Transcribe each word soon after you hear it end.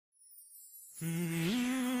Bismillahir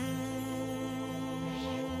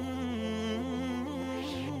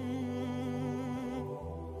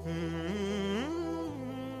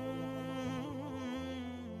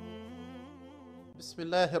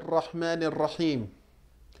Rahmanir Rahim.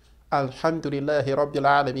 Alhamdulillahi Rabbil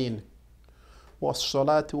Alameen.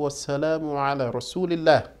 Wassalatu wassalamu ala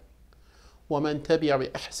Rasulillah. Wa man tabi'a bi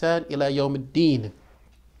ihsan ila yawm ad-din.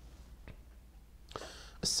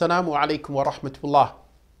 Assalamu alaikum wa rahmatullah.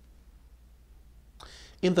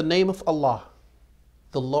 In the name of Allah,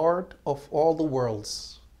 the Lord of all the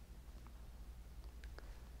worlds.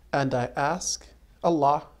 And I ask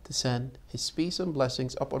Allah to send His peace and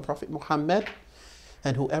blessings upon Prophet Muhammad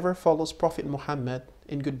and whoever follows Prophet Muhammad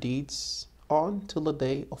in good deeds on till the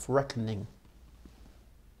day of reckoning.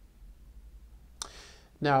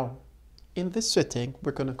 Now, in this sitting,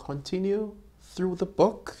 we're going to continue through the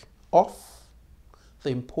book of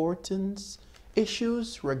the important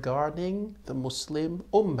issues regarding the Muslim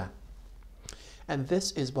Ummah. And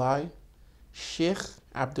this is by Sheikh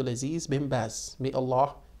Abdulaziz bin Baz. May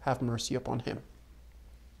Allah have mercy upon him.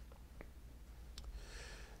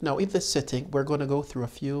 Now, in this sitting, we're going to go through a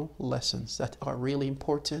few lessons that are really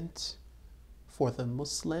important for the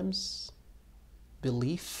Muslims'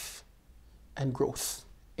 belief and growth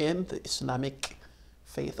in the Islamic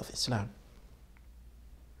faith of Islam.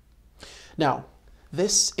 Now,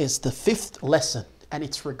 this is the 5th lesson, and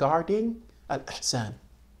it's regarding Al-Ihsan.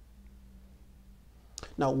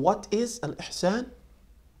 Now, what is Al-Ihsan?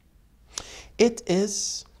 It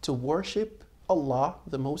is to worship Allah,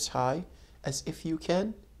 the Most High, as if you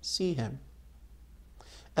can see Him.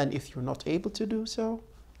 And if you're not able to do so,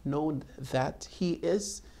 know that He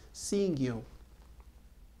is seeing you.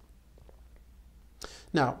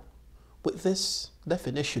 Now, with this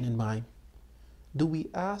definition in mind, do we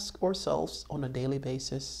ask ourselves on a daily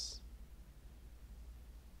basis,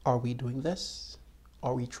 are we doing this?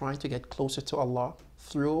 Are we trying to get closer to Allah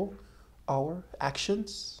through our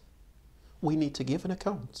actions? We need to give an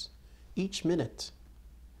account each minute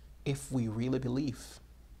if we really believe.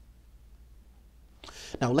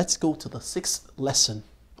 Now let's go to the 6th lesson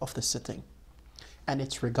of the sitting, and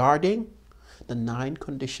it's regarding the 9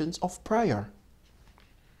 conditions of prayer.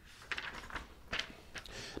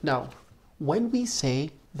 Now, when we say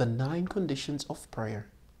the 9 conditions of prayer,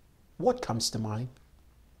 what comes to mind?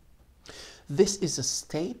 This is a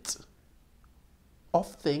state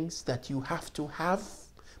of things that you have to have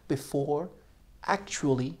before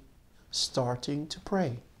actually starting to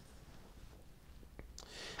pray.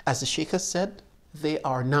 As the Sheikh has said, they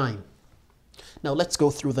are 9. Now let's go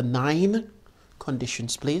through the 9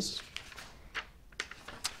 conditions, please.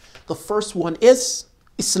 The first one is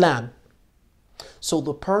Islam. So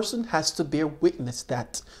the person has to bear witness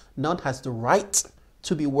that none has the right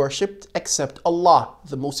to be worshipped except Allah,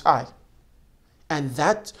 the Most High. And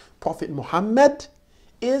that Prophet Muhammad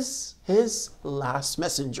is his last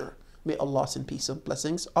messenger. May Allah send peace and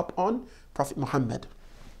blessings upon Prophet Muhammad.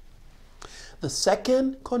 The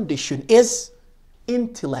second condition is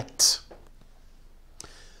intellect.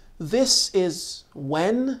 This is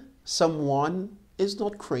when someone is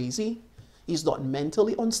not crazy, he's not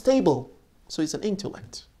mentally unstable. So it's an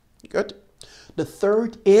intellect. Good. The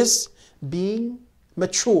third is being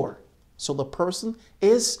mature. So the person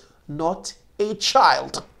is not a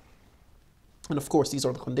child. And of course, these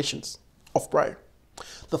are the conditions of prayer.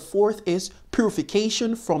 The fourth is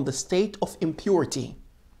purification from the state of impurity.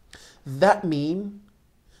 That means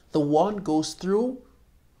the one goes through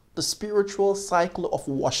the spiritual cycle of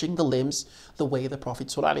washing the limbs the way the Prophet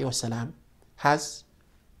ﷺ has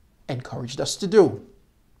encouraged us to do.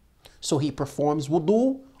 So he performs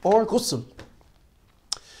wudu or ghusl.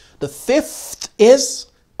 The 5th is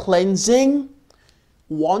cleansing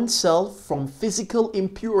oneself from physical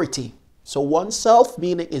impurity. So oneself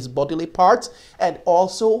meaning his bodily parts and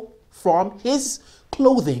also from his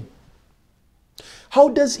clothing. How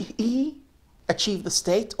does he achieve the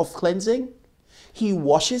state of cleansing? He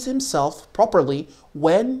washes himself properly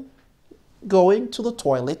when going to the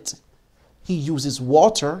toilet. He uses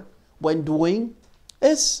water when doing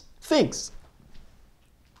his things.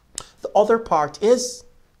 The other part is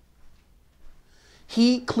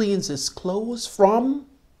he cleans his clothes from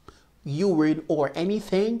urine or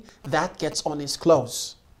anything that gets on his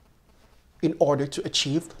clothes in order to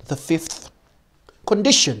achieve the 5th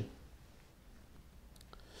condition.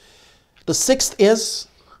 The 6th is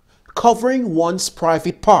covering one's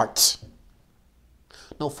private parts.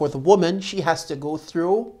 Now for the woman, she has to go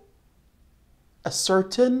through a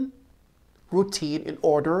certain routine in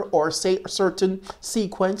order, or say a certain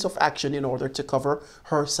sequence of action in order to cover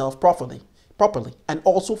herself properly. And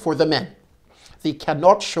also for the men. They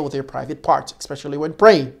cannot show their private parts, especially when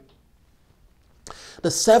praying.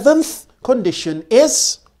 The seventh condition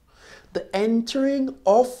is the entering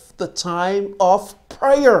of the time of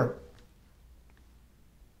prayer.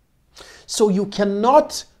 So you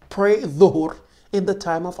cannot pray dhuhr in the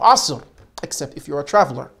time of asr, except if you're a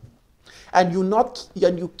traveler. And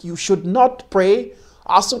you should not pray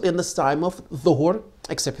asr in the time of dhuhr,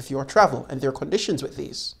 except if you are travel. And there are conditions with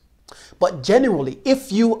these. But generally,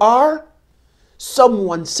 if you are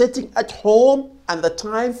someone sitting at home and the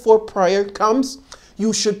time for prayer comes,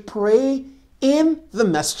 you should pray in the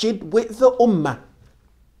masjid with the ummah.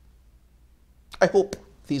 I hope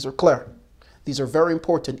these are clear. These are very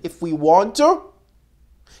important if we want to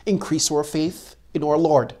increase our faith in our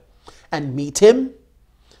Lord and meet Him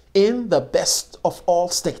in the best of all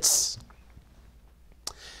states.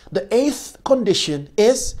 The eighth condition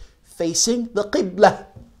is facing the Qibla.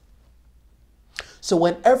 So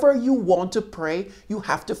whenever you want to pray, you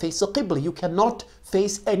have to face the Qibla. You cannot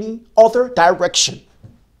face any other direction.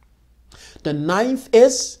 The ninth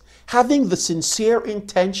is having the sincere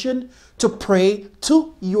intention to pray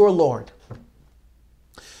to your Lord.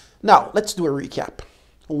 Now, let's do a recap.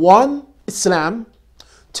 1, Islam.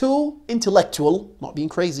 2, intellectual, not being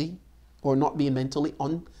crazy or not being mentally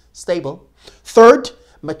unstable. 3rd,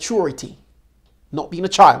 maturity, not being a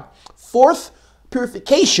child. 4th,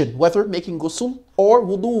 purification, whether making ghusl or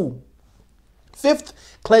wudu. 5th,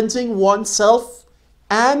 cleansing oneself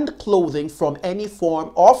and clothing from any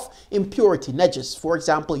form of impurity, najis, for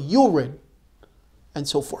example, urine, and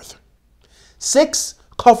so forth. 6th,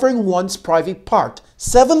 covering one's private part.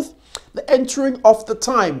 7th, the entering of the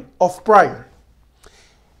time of prayer.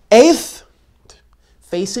 8th,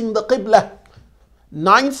 facing the Qibla.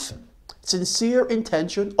 9th, sincere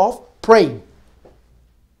intention of praying.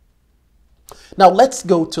 Now let's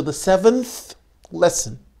go to the 7th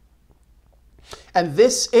lesson. And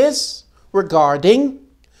this is regarding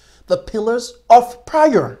the pillars of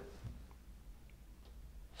prayer.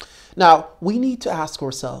 Now, we need to ask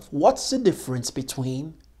ourselves, what's the difference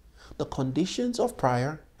between the conditions of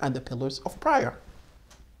prayer and the pillars of prayer?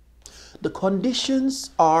 The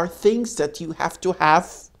conditions are things that you have to have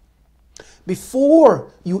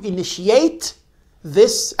before you initiate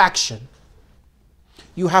this action.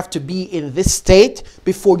 You have to be in this state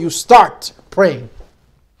before you start praying.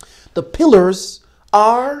 The pillars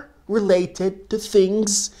are related to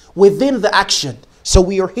things within the action. So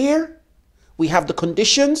we are here, we have the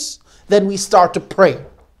conditions, then we start to pray.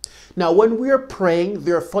 Now, when we are praying,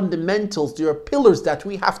 there are fundamentals, there are pillars that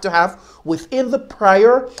we have to have within the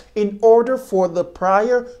prayer in order for the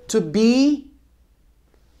prayer to be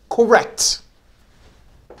correct.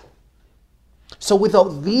 So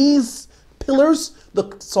without these pillars,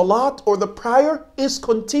 the salat or the prayer is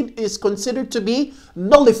considered to be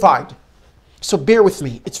nullified. So bear with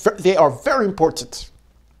me. They are very important.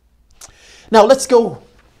 Now let's go.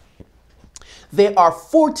 There are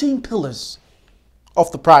 14 pillars of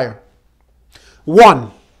the prayer.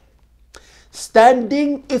 1,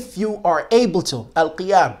 standing if you are able to.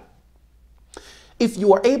 Al-Qiyam. If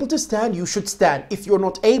you are able to stand, you should stand. If you're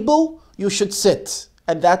not able, you should sit.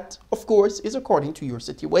 And that, of course, is according to your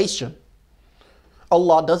situation.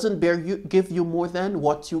 Allah doesn't give you more than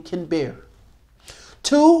what you can bear.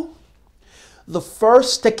 2, the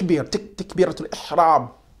first takbir, takbiratul ihram.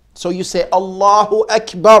 So you say Allahu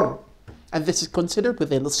Akbar, and this is considered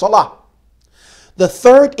within the salah. The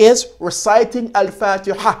 3rd is reciting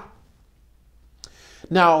Al-Fatiha.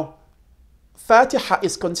 Now, Fatiha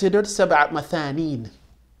is considered sab'a mathanin.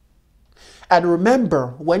 And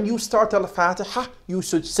remember, when you start Al-Fatiha, you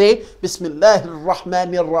should say Bismillahir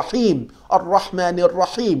Rahmanir Rahim, Ar-Rahmanir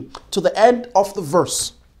Rahim, to the end of the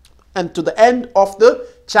verse and to the end of the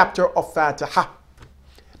chapter of Fatiha.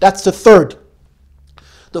 That's the 3rd.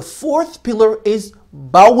 The 4th pillar is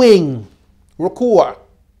bowing, ruku'ah.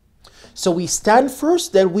 So we stand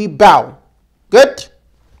first, then we bow. Good?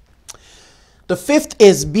 The 5th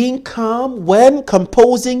is being calm when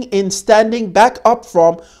composing in standing back up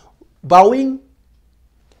from bowing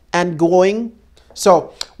and going.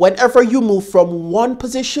 So whenever you move from one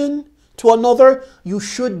position to another, you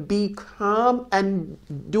should be calm and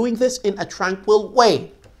doing this in a tranquil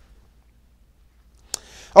way.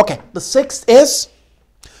 Okay, the 6th is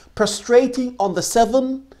prostrating on the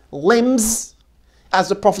 7 limbs as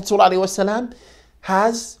the Prophet ﷺ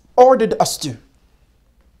has ordered us to.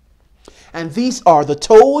 And these are the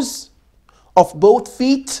toes of both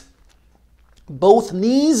feet, both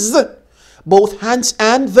knees, both hands,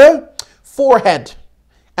 and the forehead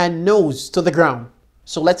and nose to the ground.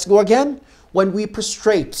 So let's go again. When we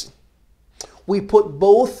prostrate, we put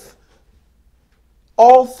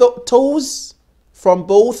all toes from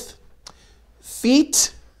both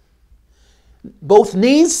feet, both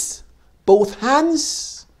knees, both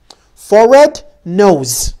hands, forehead,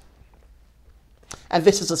 nose. And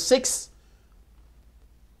this is a sixth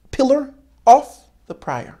pillar of the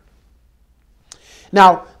prayer.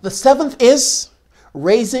 Now, the seventh is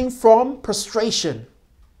raising from prostration.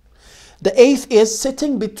 The eighth is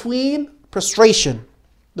sitting between prostration.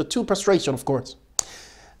 The two prostration, of course.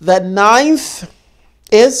 The ninth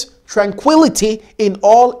is tranquility in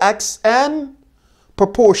all acts and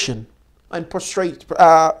proportion and prostrate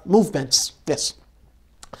movements. Yes.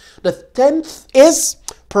 The 10th is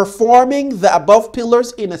performing the above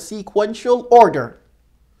pillars in a sequential order.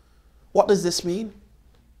 What does this mean?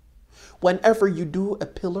 Whenever you do a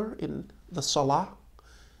pillar in the salah,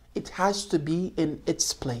 it has to be in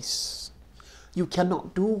its place. You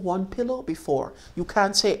cannot do one pillar before. You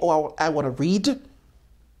can't say, oh, I want to read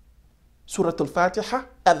Surah Al-Fatiha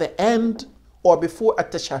at the end or before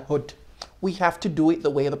at-tashahhud. We have to do it the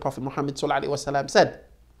way the Prophet Muhammad ﷺ said.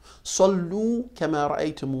 Sallu kama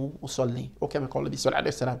ra'aytumu usalli. Or kama qala Nabi sallallahu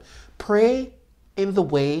alayhi wa sallam. Pray in the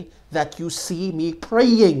way that you see me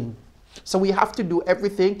praying. So we have to do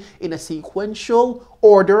everything in a sequential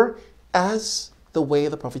order as the way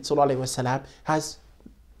the Prophet ﷺ has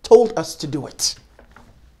told us to do it.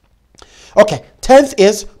 Okay, 10th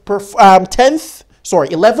is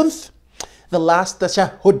 11th, the last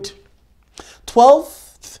tashahhud.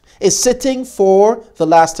 12th is sitting for the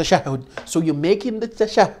last tashahhud. So you're making the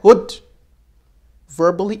tashahhud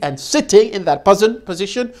verbally and sitting in that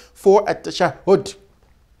position for a tashahhud.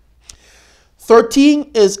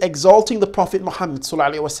 13 is exalting the Prophet Muhammad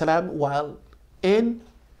ﷺ while in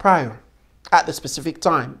prayer at the specific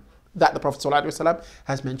time that the Prophet ﷺ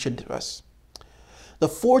has mentioned to us. The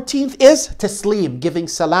 14th is taslim, giving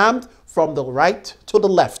salam from the right to the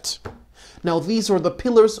left. Now these are the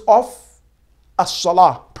pillars of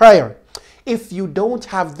as-salah, prayer. If you don't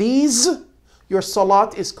have these, your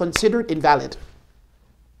salat is considered invalid.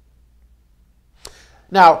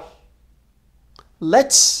 Now,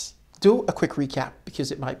 let's do a quick recap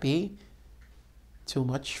because it might be too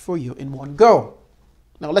much for you in one go.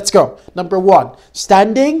 Now let's go. Number 1,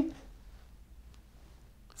 standing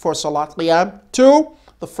for Salat Qiyam. 2,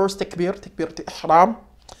 the first takbir, takbir ihram,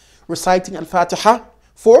 reciting Al-Fatiha.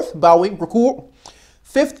 4th, bowing, ruku'.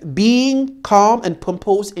 5th, being calm and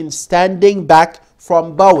composed in standing back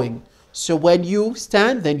from bowing. So when you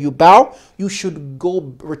stand, then you bow. You should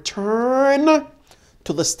return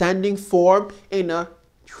to the standing form in a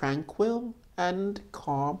tranquil and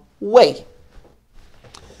calm way.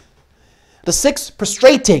 The 6th,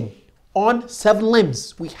 prostrating on 7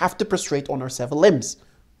 limbs. We have to prostrate on our 7 limbs.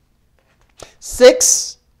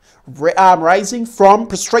 6, rising from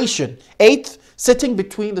prostration. 8th, sitting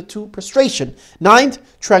between the 2 prostration. 9th,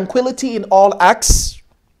 tranquility in all acts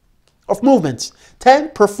of movements. 10,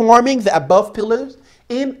 performing the above pillars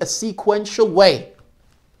in a sequential way.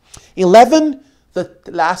 11, the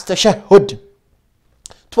last tashahhud.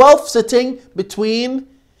 12,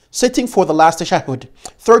 sitting for the last tashahhud.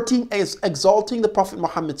 13 is exalting the Prophet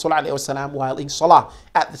Muhammad ﷺ while in salah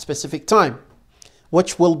at the specific time,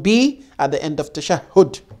 which will be at the end of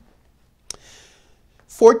tashahhud.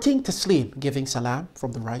 14, taslim, giving salam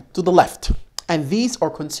from the right to the left. And these are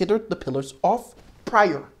considered the pillars of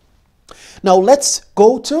prayer. Now let's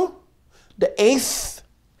go to the 8th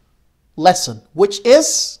lesson, which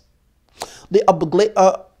is the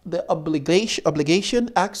obligation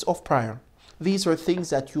acts of prayer. These are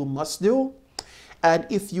things that you must do, and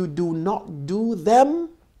if you do not do them,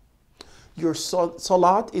 your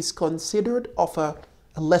salat is considered of a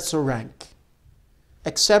lesser rank,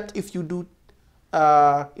 except if you do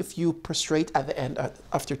if you prostrate at the end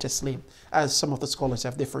after taslim, as some of the scholars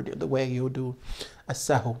have differed the way you do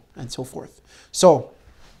as-sahu and so forth. So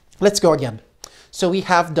let's go again. So we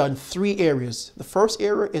have done 3 areas. The first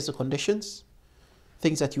area is the conditions,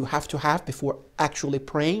 things that you have to have before actually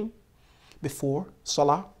praying, before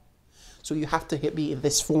salah. So you have to be in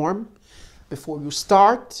this form before you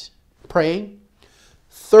start praying.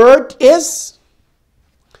 Third is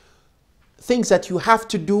things that you have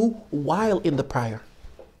to do while in the prayer.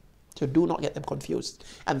 So do not get them confused.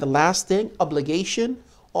 And the last thing, obligation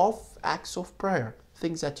of acts of prayer.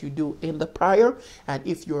 Things that you do in the prayer, and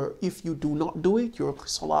if you do not do it, your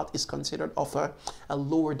salat is considered of a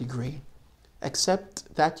lower degree,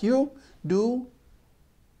 except that you do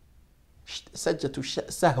sajdatu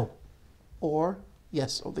sahu, or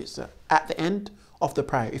yes, or this at the end of the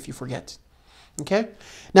prayer if you forget. Okay,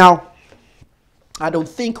 now I don't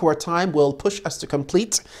think our time will push us to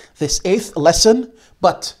complete this 8th lesson,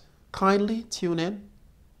 but kindly tune in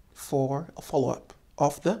for a follow-up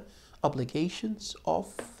of the obligations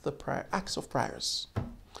of the acts of prayers.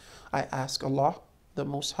 I ask Allah, the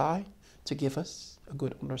Most High, to give us a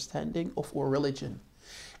good understanding of our religion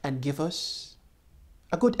and give us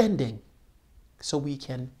a good ending so we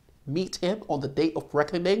can meet Him on the day of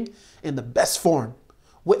reckoning in the best form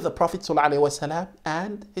with the Prophet ﷺ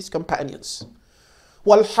and his companions.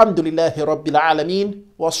 Walhamdulillahi Rabbil Alameen,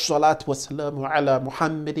 wassalatu wassalamu ala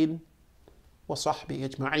Muhammadin wa sahbihi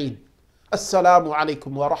ajma'een. Assalamu alaikum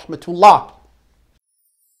wa rahmatullah.